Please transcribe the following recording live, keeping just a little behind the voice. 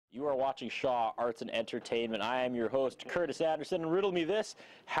You are watching Shaw Arts and Entertainment. I am your host, Curtis Anderson, and riddle me this: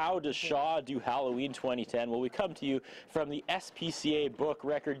 how does Shaw do Halloween 2010? Well, we come to you from the SPCA book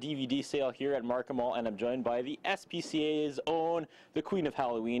record DVD sale here at Markham Mall, and I'm joined by the SPCA's own, the Queen of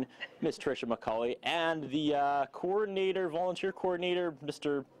Halloween, Miss Tricia McCauley, and the volunteer coordinator,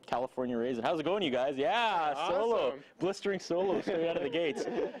 Mr. California Raisin. How's it going, you guys? Yeah, awesome. Solo. Blistering solo straight out of the gates.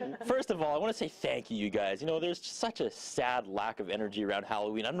 First of all, I want to say thank you guys. You know, there's just such a sad lack of energy around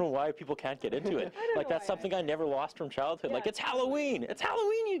Halloween. I don't know why people can't get into it. Like, that's something I never lost from childhood. Yeah. Like, it's Halloween. It's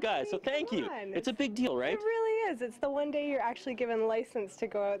Halloween, you guys. So thank you. It's a big deal, right? It really is. It's the one day you're actually given license to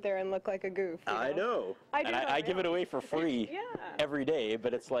go out there and look like a goof. I know. I give it away for free every day,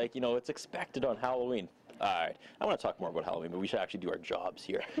 but it's like, you know, it's expected on Halloween. All right, I want to talk more about Halloween, but we should actually do our jobs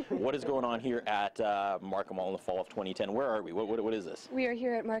here. What is going on here at Markham Mall in the fall of 2010? Where are we? What is this? We are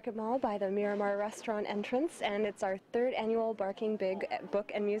here at Markham Mall by the Miramar restaurant entrance, and it's our 3rd annual Barking Big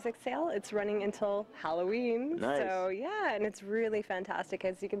book and music sale. It's running until Halloween. Nice. So yeah, and it's really fantastic.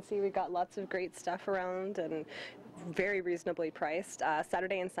 As you can see, we've got lots of great stuff around and very reasonably priced.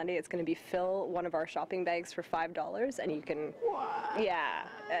 Saturday and Sunday, it's going to be fill one of our shopping bags for $5, and you can,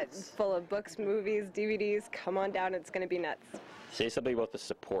 it's full of books, movies, DVDs. Come on down, it's going to be nuts. Say something about the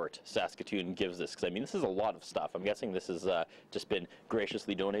support Saskatoon gives this, because I mean, this is a lot of stuff. I'm guessing this has just been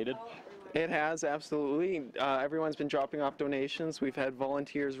graciously donated. It has, absolutely. Everyone's been dropping off donations. We've had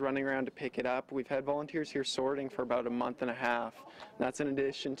volunteers running around to pick it up. We've had volunteers here sorting for about a month and a half. That's in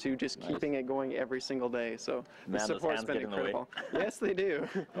addition to just keeping it going every single day. So the support's been incredible. Yes, they do.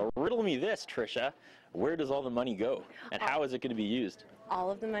 Riddle me this, Tricia. Where does all the money go, and how is it going to be used? All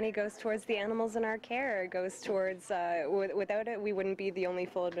of the money goes towards the animals in our care. It goes towards, without it, we wouldn't be the only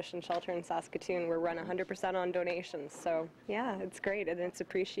full admission shelter in Saskatoon. We're run 100% on donations. So yeah, it's great and it's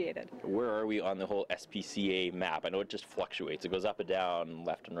appreciated. Where are we on the whole SPCA map? I know it just fluctuates. It goes up and down,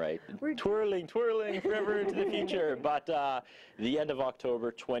 left and right. We're twirling forever into the future. But the end of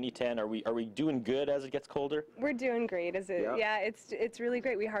October 2010, are we doing good as it gets colder? We're doing great. Yeah, it's really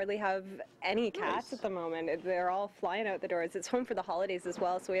great. We hardly have any cats at the moment. They're all flying out the doors. It's home for the holidays as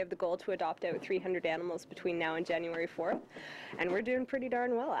well, so we have the goal to adopt out 300 animals between now and January 4th, and we're doing pretty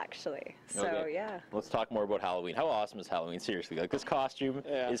darn well, actually. So yeah. Let's talk more about Halloween. How awesome is Halloween? Seriously, like, this costume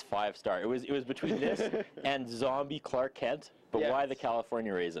is 5-star. It was between this and zombie Clark Kent. But why the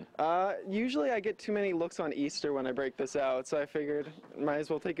California Raisin? Usually I get too many looks on Easter when I break this out, so I figured might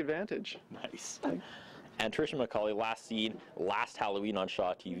as well take advantage. Nice. And Tricia McCauley, last seen last Halloween on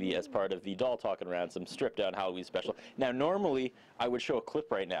Shaw TV as part of the Doll Talk and Ransom stripped down Halloween special. Now, normally I would show a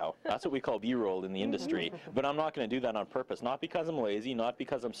clip right now. That's what we call B-roll in the industry. But I'm not going to do that on purpose. Not because I'm lazy, not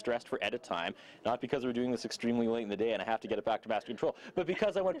because I'm stressed for edit time, not because we're doing this extremely late in the day and I have to get it back to Master Control, but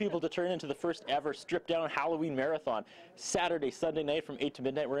because I want people to turn into the first ever stripped down Halloween marathon. Saturday, Sunday night from 8 to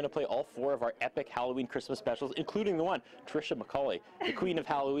midnight, we're going to play all 4 of our epic Halloween Christmas specials, including the one Tricia McCauley, the Queen of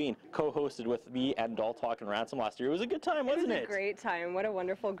Halloween, co-hosted with me and Doll Talk and Ransom last year. It was a good time, wasn't it? It was a great time. What a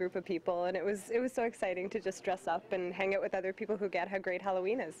wonderful group of people, and it was so exciting to just dress up and hang out with other people who get how great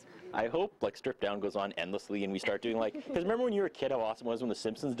Halloween is. I hope like Strip Down goes on endlessly and we start doing like, because remember when you were a kid how awesome it was when the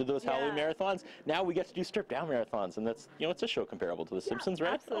Simpsons did those Halloween marathons? Now we get to do Strip Down marathons, and that's, you know, it's a show comparable to the Simpsons,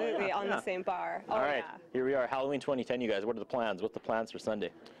 right? Absolutely, on the same bar. All right, here we are, Halloween 2010, you guys. What are the plans? What's the plans for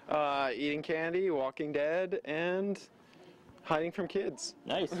Sunday? Eating candy, Walking Dead, and hiding from kids.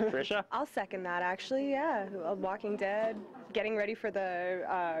 Nice. Tricia? I'll second that, actually, yeah. Walking Dead, getting ready for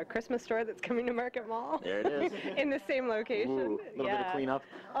the Christmas store that's coming to Market Mall. There it is. In the same location. Ooh, a little bit of cleanup.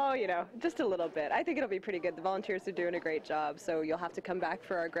 Oh, you know, just a little bit. I think it'll be pretty good. The volunteers are doing a great job, so you'll have to come back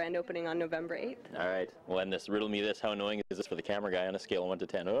for our grand opening on November 8th. All right. We'll end this. Riddle me this. How annoying is this for the camera guy on a scale of 1 to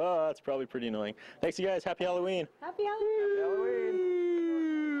 10? Oh, it's probably pretty annoying. Thanks, you guys. Happy Halloween. Happy Halloween. Happy Halloween.